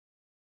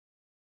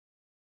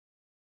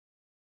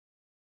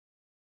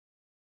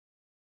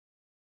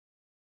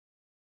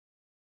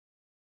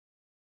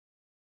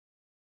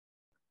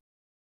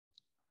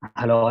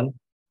Hello all.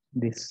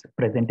 This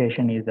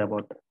presentation is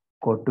about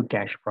code to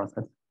cash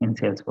process in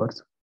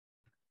Salesforce.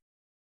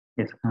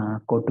 Yes,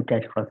 code to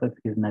cash process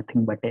is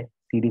nothing but a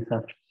series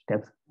of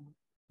steps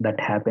that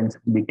happens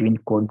between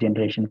code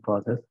generation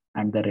process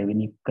and the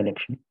revenue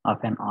collection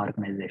of an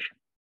organization.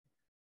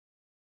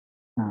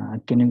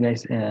 Can you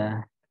guys,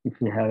 if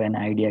you have an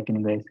idea,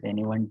 can you guys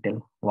anyone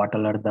tell what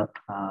all are the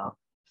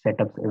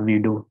setups we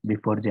do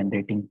before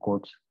generating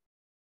codes,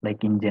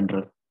 like in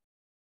general?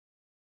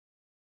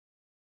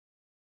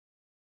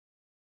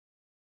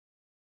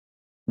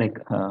 Like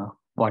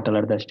what all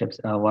are the steps,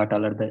 what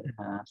all are the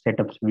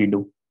setups we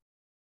do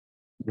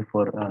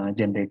before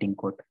generating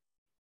code?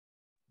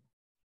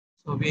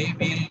 So we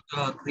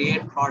will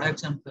create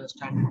products and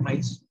standard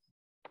price.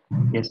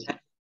 Yes. Then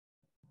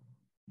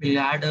we'll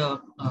add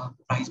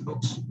price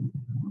books,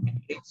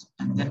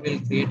 and then we'll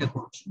create a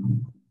code.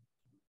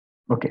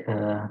 Okay.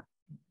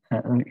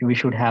 We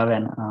should have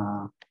an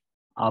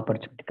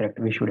opportunity, correct?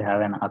 We should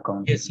have an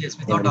account. Yes.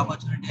 Without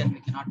opportunity, and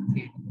we cannot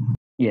create.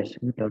 Yes,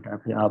 without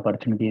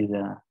opportunity is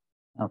a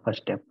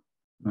first step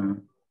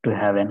to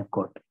have an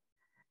code.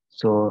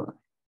 So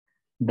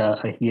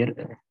the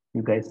here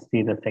you guys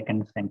see the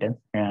second sentence.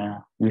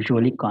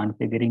 Usually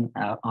configuring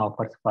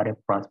offers for a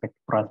prospect.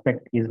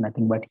 Prospect is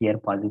nothing but here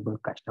possible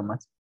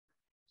customers.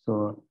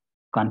 So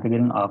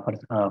configuring offers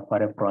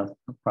for a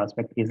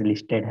prospect is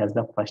listed as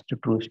the first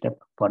true step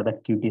for the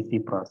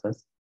QTC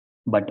process.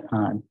 But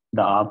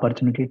the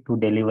opportunity to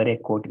deliver a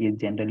quote is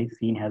generally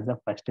seen as the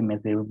first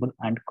measurable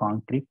and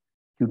concrete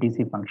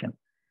QTC function.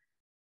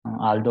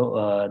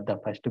 Although the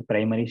first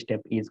primary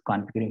step is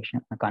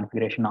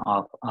configuration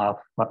of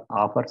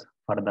offers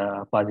for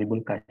the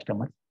possible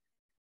customers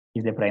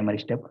is a primary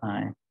step,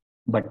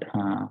 but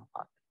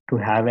to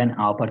have an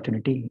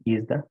opportunity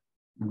is the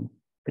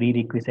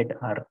prerequisite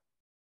or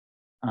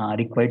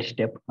required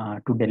step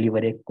to deliver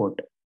a quote.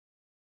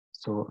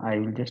 So I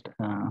will just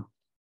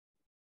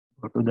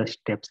go to the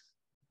steps.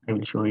 I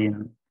will show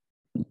you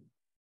in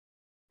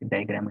the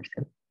diagram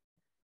itself.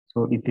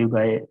 So if you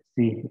guys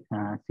see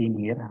seen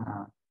here,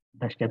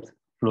 the steps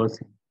flows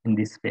in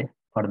this way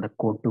for the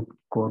code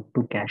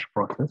to cash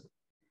process.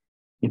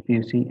 If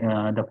you see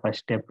the first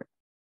step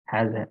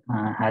has,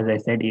 as I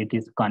said, it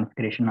is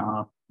configuration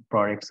of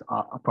products,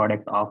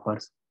 product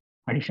offers,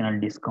 additional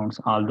discounts,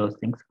 all those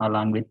things,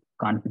 along with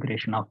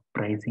configuration of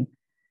pricing,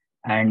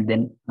 and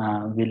then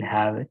we'll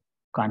have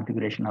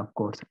configuration of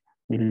codes.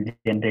 We'll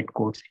generate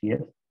codes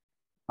here.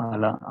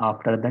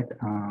 After that,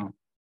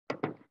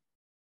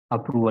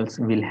 approvals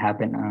will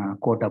happen,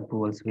 quote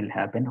approvals will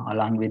happen.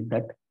 Along with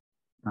that,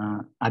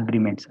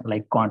 agreements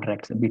like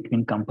contracts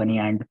between company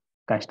and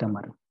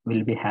customer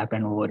will be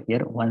happen over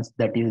here. Once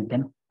that is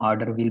done,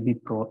 order will be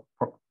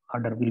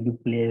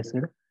placed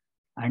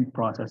and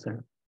processed,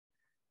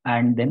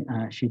 and then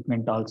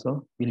shipment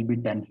also will be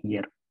done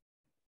here.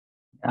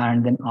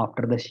 And then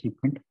after the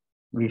shipment,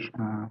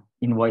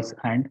 invoice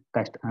and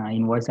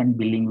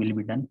billing will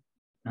be done.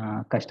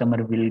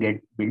 Customer will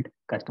get billed.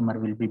 Customer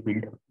will be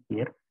billed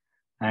here,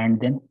 and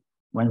then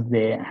once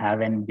they have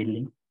an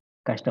billing,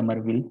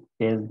 customer will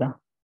pay the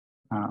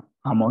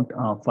amount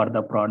for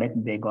the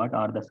product they got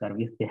or the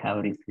service they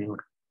have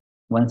received.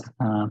 Once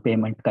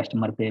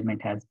customer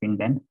payment has been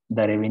done,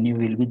 the revenue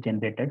will be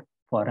generated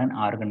for an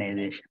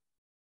organization.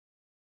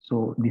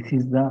 So this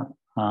is the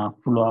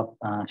flow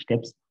of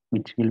steps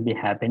which will be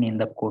happen in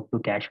the quote to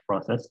cash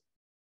process.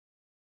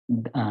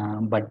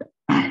 But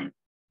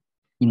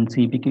in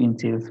CPQ, in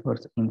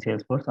Salesforce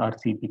or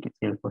CPQ,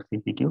 Salesforce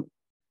CPQ,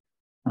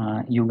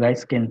 you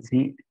guys can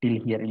see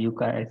till here. You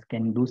guys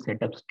can do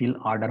setups till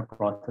order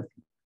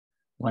processing.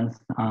 Once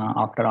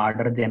after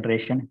order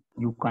generation,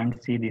 you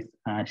can't see these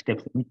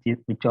steps,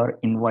 which are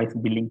invoice,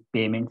 billing,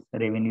 payments,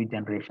 revenue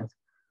generations.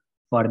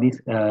 For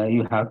this,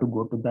 you have to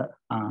go to the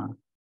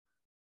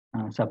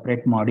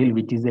separate module,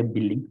 which is a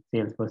billing,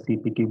 Salesforce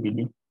CPQ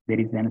billing. There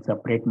is a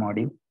separate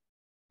module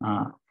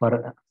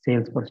for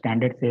Salesforce,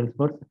 standard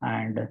Salesforce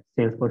and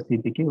Salesforce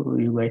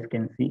CPQ. You guys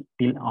can see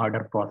till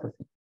order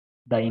processing,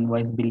 the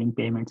invoice, billing,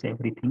 payments,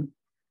 everything.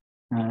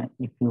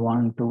 If you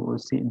want to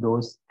see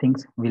those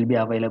things, will be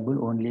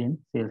available only in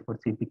Salesforce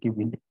CPQ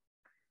billing.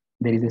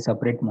 There is a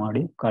separate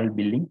module called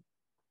billing.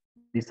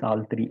 This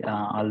all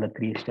the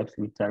three steps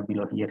which are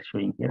below here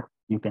showing here.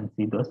 You can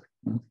see those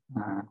in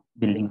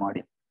billing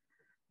module.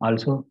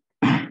 Also,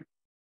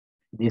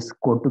 this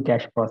code to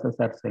cash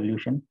processor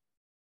solution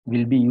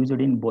will be used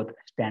in both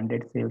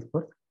standard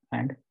Salesforce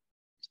and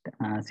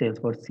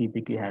Salesforce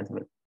CPQ as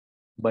well.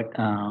 But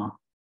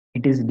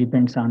it is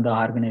depends on the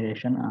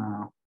organization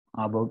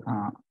about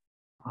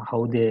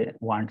how they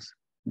want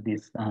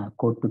this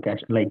code to cash.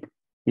 Like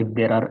if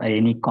there are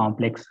any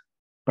complex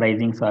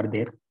pricings are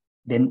there,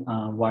 then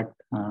what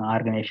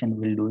organization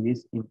will do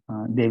is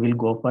they will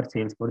go for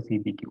Salesforce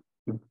CPQ.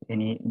 If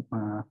any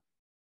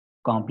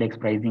complex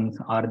pricings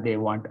or they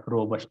want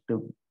robust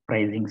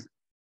pricings,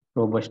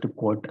 robust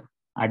quote,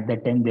 at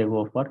that time they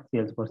go for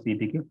Salesforce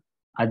CPQ.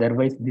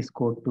 Otherwise, this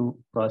code to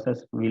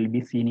process will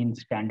be seen in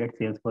standard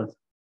Salesforce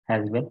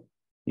as well.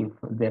 If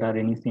there are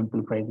any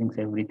simple pricings,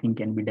 everything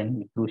can be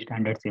done through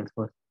standard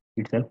Salesforce.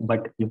 itself.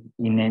 But if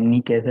in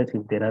any cases,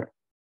 if there are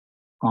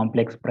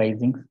complex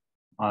pricings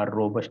or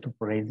robust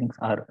pricings,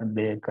 or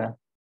the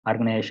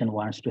organization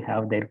wants to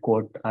have their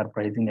quote or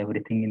pricing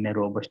everything in a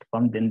robust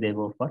form, then they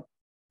go for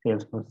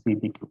Salesforce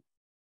CPQ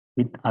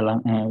with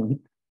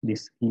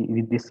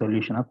this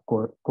solution of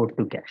quote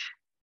to cash.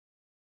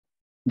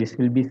 This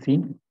will be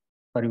seen,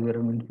 for your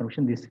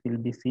information, this will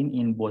be seen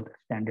in both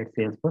standard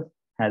Salesforce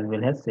as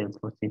well as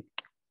Salesforce CPQ.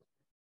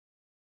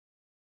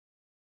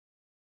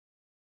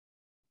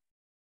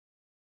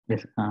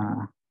 Yes,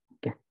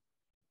 okay.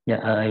 Yeah,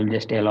 I will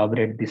just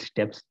elaborate these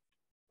steps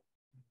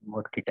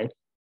more detail.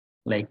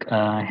 Like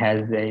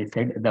as I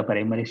said, the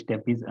primary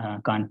step is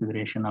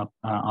configuration of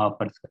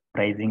offers,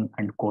 pricing,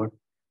 and quote.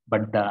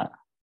 But the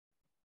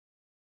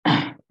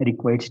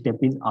required step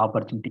is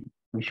opportunity.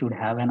 We should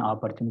have an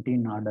opportunity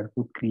in order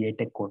to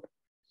create a quote.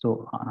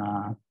 So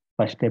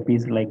first step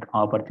is like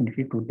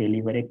opportunity to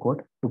deliver a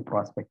quote to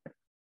prospect.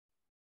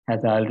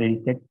 As I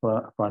already said,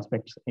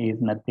 prospects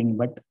is nothing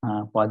but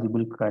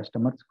possible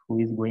customers who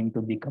is going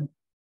to become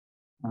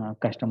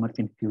customers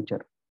in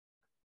future.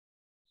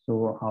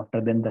 So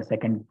after then, the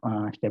second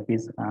step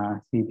is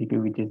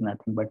CPQ, which is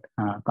nothing but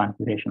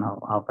configuration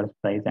of offers,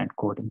 price, and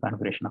quoting,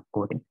 configuration of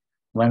quoting.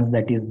 Once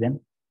that is done,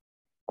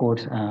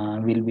 quotes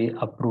will be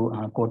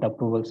approved, quote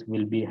approvals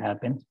will be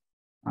happen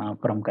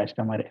from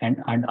customer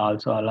end, and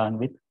also along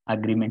with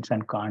agreements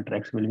and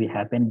contracts will be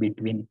happen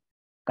between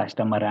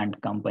customer and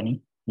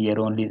company. Here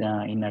only,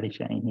 in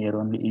addition, here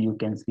only you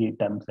can see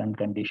terms and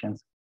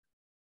conditions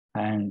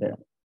and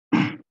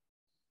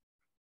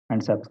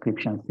and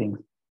subscription things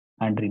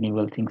and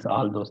renewal things,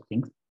 all those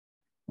things.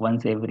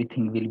 Once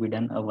everything will be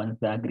done, once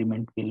the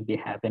agreement will be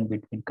happen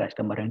between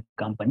customer and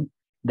company,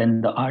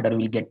 then the order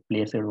will get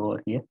placed over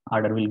here.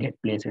 Order will get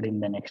placed in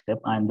the next step,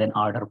 and then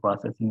order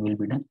processing will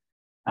be done,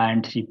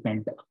 and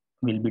shipment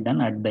will be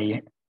done at the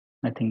end.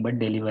 Nothing but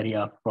delivery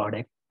of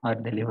product or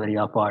delivery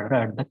of order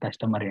at the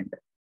customer end.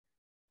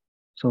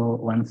 So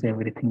once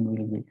everything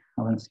will be,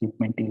 once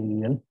shipment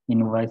will,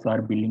 invoice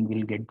or billing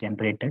will get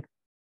generated,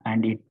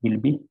 and it will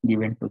be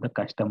given to the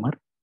customer,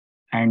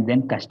 and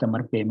then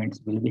customer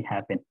payments will be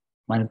happen.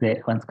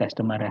 Once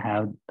customer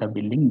have the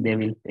billing, they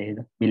will pay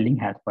the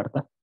billing as per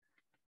the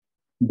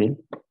bill,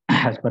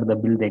 as per the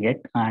bill they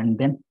get, and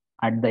then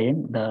at the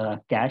end, the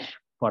cash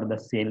for the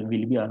sale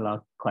will be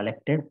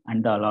collected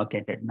and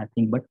allocated.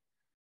 Nothing but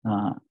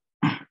uh,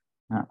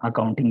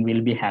 accounting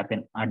will be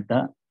happen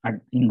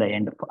in the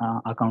end.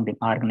 Accounting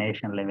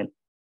organization level,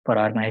 for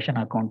organization,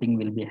 accounting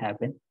will be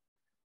happen.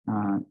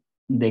 Uh,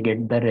 they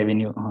get the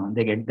revenue.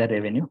 They get the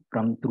revenue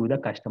from through the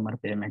customer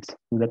payments,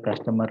 through the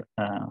customer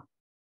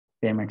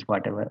payments,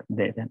 whatever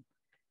they then.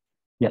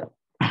 Yeah,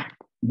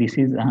 this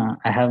is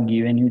I have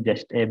given you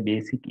just a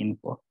basic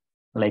info,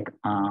 like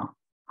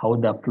how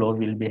the flow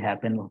will be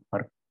happen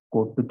for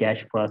quote to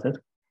cash process.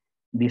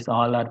 These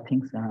all are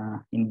things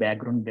in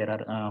background. There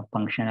are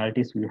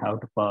functionalities you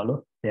have to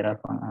follow. There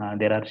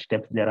are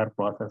steps, there are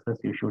processes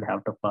you should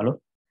have to follow.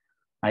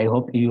 I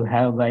hope you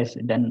have guys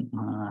done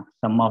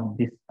some of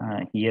this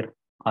here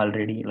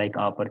already, like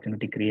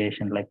opportunity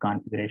creation, like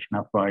configuration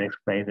of products,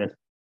 prices,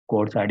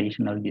 codes,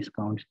 additional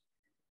discounts,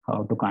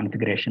 how to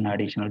configuration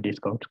additional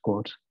discounts,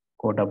 codes,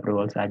 code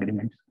approvals,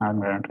 agreements,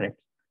 and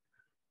contracts.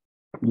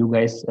 You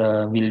guys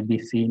will be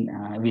see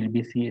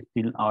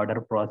till order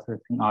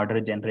processing,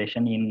 order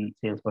generation in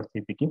Salesforce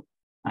CPQ.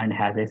 And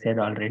as I said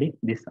already,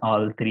 this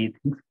all three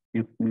things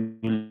you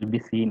will be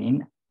seen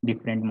in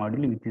different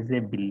module, which is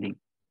a billing.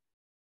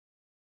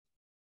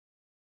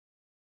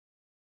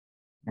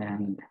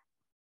 And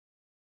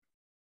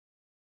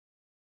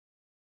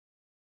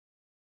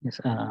yes,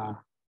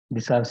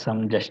 these are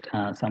some just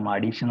some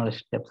additional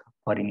steps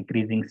for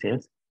increasing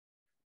sales.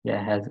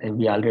 Yeah, as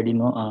we already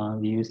know,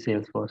 we use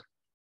Salesforce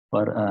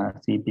for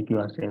CPQ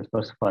or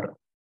Salesforce for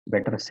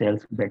better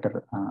sales,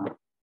 better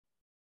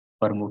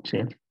for good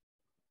sales.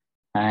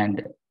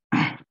 And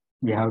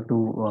we have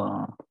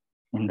to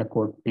in the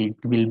code, it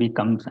will be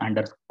comes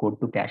under code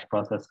to cash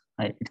process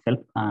itself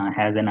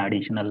has an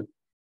additional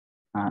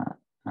uh,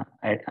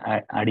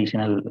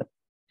 additional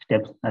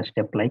steps, a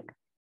step like,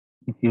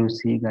 if you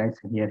see guys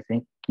here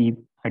say keep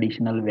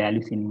additional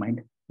values in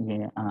mind.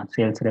 Yeah,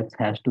 sales reps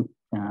has to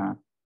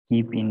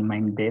keep in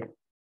mind there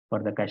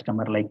for the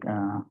customer, like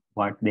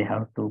what they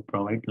have to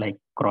provide, like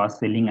cross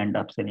selling and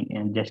upselling.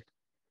 And just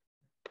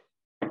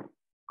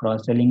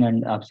cross selling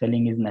and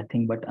upselling is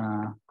nothing but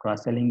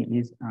cross selling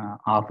is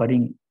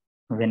offering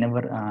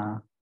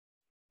whenever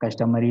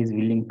customer is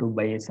willing to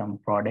buy some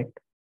product,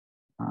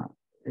 uh,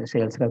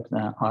 sales reps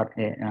or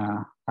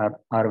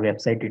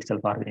website itself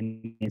or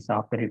any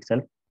software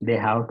itself, they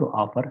have to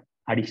offer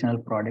additional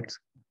products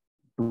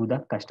to the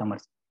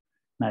customers.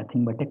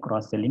 Nothing but a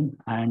cross selling.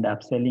 And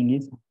upselling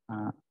is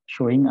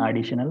showing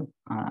additional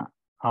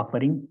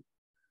offering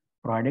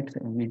products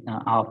with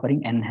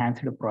offering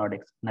enhanced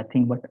products.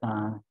 Nothing but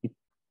if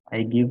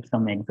I give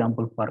some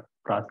example for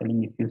cross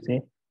selling, if you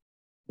say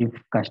if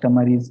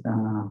customer is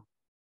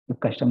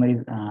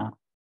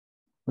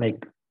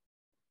like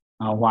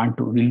want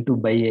to will to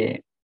buy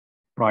a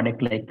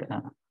product like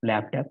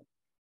laptop,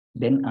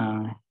 Then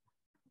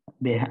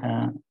they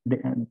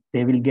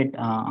will get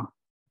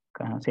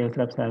sales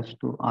reps has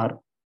to, or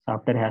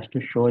software has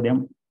to show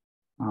them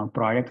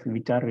products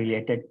which are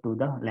related to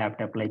the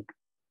laptop, like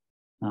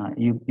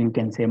you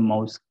can say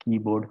mouse,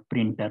 keyboard,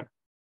 printer.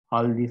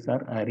 All these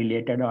are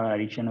related or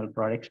additional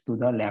products to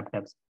the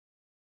laptops.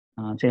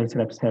 Sales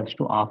reps has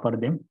to offer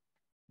them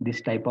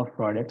this type of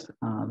products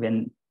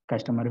when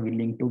customer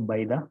willing to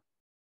buy the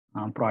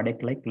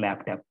product like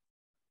laptop.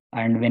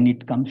 And when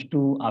it comes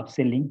to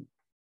upselling,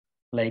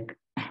 like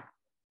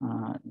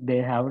they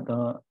have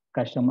the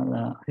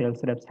customer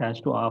sales reps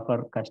has to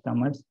offer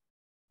customers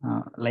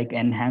like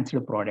enhanced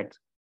products.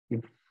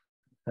 If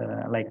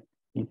like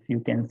if you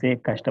can say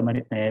customer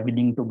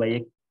willing to buy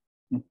a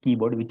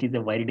keyboard which is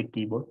a wired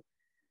keyboard,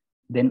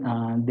 then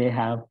they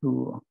have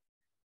to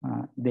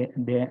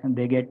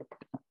they get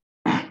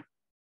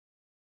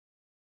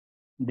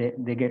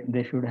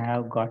they should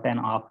have got an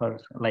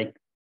offers like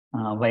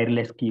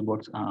wireless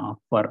keyboards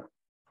for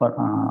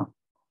uh,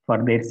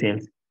 for their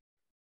sales.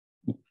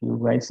 If you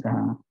guys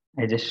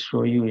I just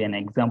show you an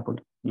example,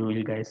 you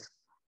will guys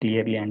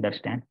clearly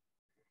understand.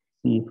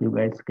 See, if you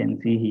guys can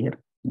see here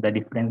the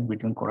difference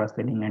between cross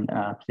selling and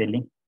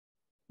upselling.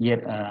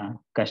 Here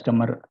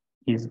customer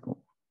is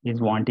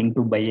wanting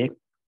to buy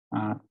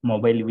a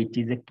mobile which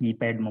is a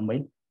keypad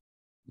mobile,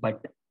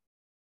 but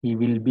he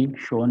will be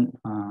shown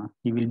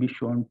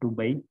to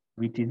buy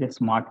which is a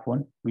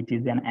smartphone which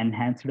is an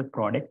enhanced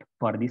product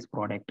for this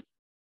product.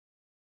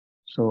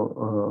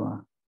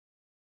 So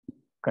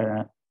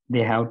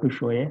they have to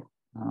show a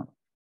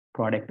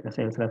product. A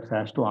sales rep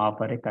has to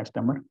offer a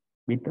customer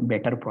with a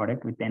better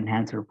product, with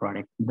enhanced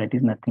product. That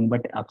is nothing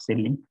but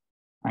upselling.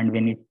 And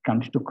when it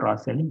comes to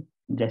cross selling,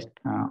 just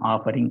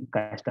offering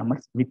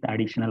customers with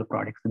additional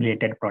products,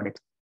 related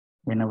products.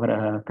 Whenever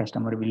a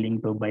customer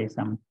willing to buy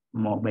some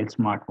mobile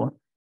smartphone,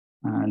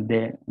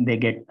 they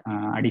get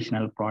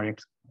additional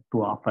products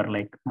to offer,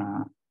 like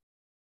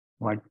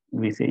what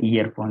we say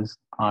earphones,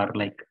 or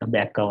like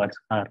back covers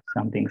or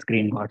something,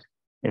 screen guards,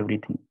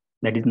 everything.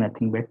 That is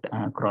nothing but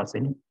cross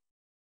selling.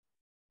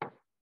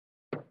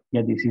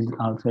 Yeah, this is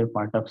also a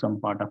part of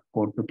some part of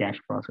quote to cash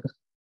process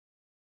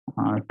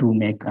to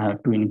make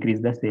to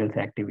increase the sales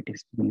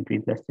activities, to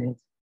increase the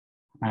sales.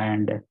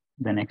 And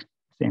the next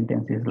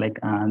sentence is like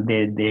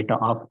the data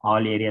of all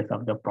areas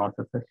of the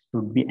processes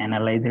should be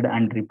analyzed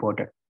and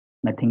reported.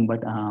 Nothing but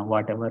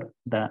whatever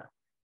the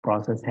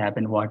process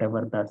happen,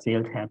 whatever the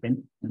sales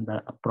happen in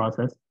the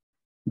process,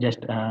 just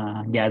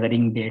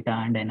gathering data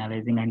and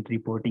analyzing and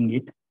reporting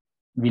it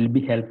will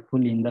be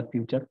helpful in the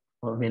future.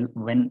 Well,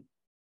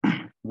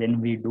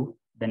 when we do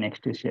the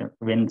next sale,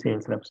 when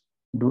sales reps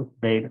do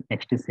their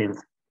next sales,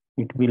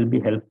 it will be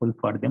helpful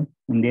for them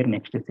in their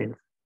next sales.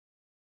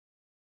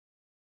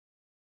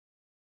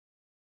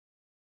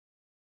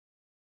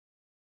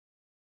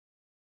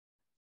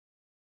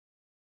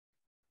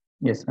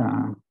 Yes,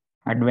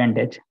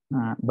 advantage.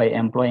 By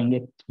employing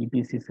a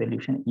TPC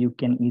solution, you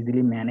can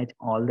easily manage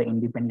all the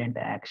independent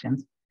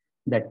actions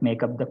that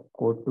make up the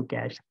quote to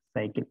cash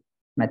cycle.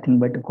 Nothing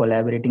but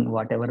collaborating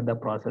whatever the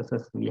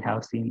processes we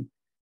have seen,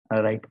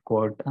 right?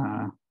 Quote,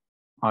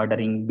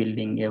 ordering,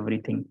 building,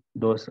 everything.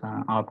 Those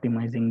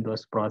optimizing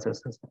those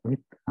processes with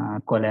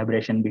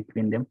collaboration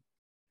between them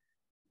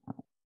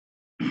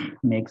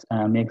makes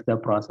the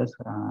process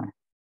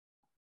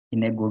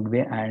in a good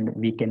way, and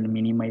we can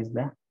minimize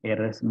the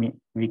errors.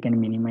 We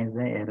can minimize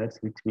the errors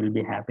which will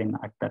be happen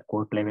at the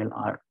quote level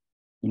or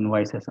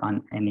invoices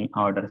on any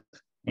orders,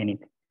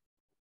 anything.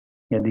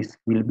 Yeah, this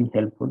will be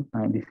helpful.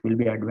 This will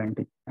be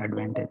advantage.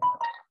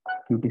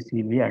 QTC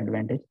will be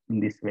advantage in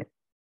this way.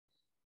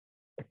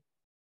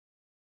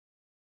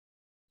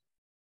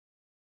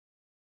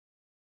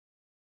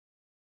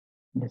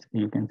 Yes,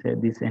 you can say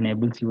this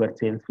enables your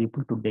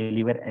salespeople to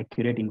deliver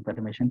accurate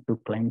information to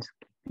clients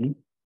quickly,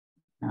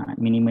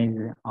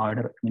 minimizing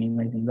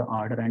the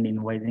order and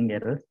invoicing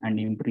errors, and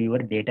improve your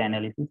data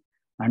analysis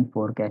and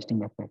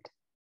forecasting effects.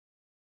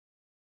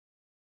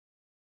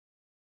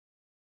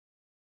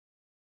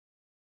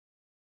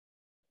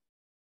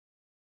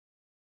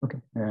 Okay,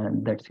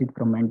 that's it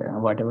from my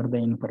whatever the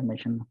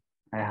information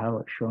I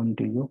have shown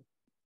to you.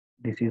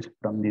 This is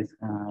from this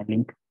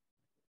link.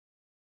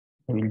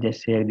 I will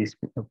just share this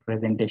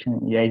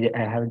presentation. Yeah, I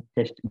have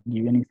just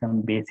given you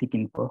some basic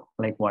info,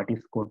 like what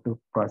is code to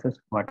process,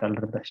 what are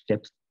the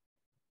steps.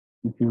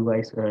 If you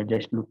guys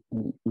just look,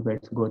 you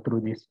guys go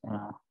through this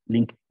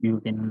link,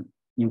 you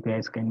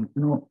guys can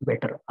know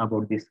better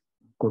about this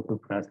code to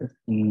process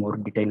in more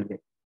detailed way.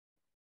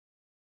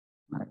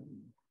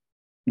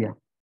 Yeah.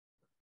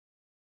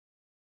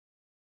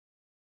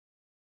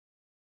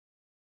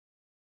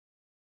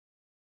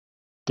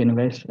 Can you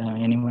guys,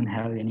 anyone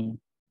have any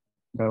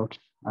doubts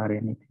or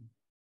anything?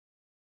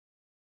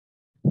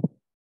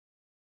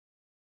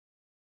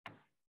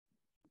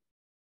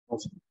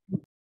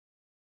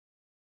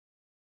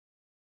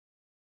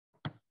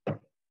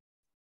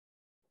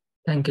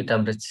 Thank you,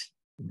 Tamrich.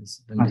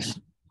 It's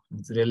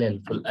really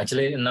helpful.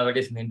 Actually,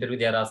 nowadays in the interview,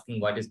 they are asking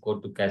what is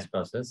code to cash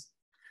process.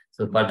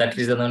 So for that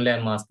reason only,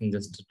 I'm asking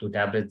just to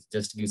tablets,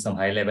 just give some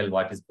high level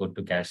what is quote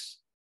to cash,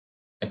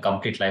 a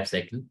complete life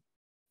cycle.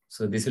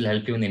 So this will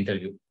help you in the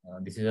interview.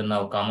 This is a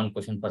now common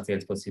question for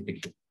Salesforce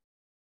CPQ.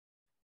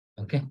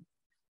 Okay.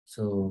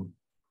 So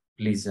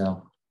please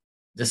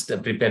just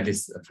prepare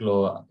this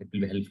flow. It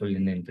will be helpful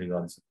in the interview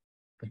also.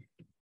 Okay.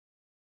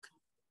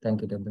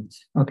 Thank you, Tabrich.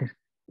 Okay.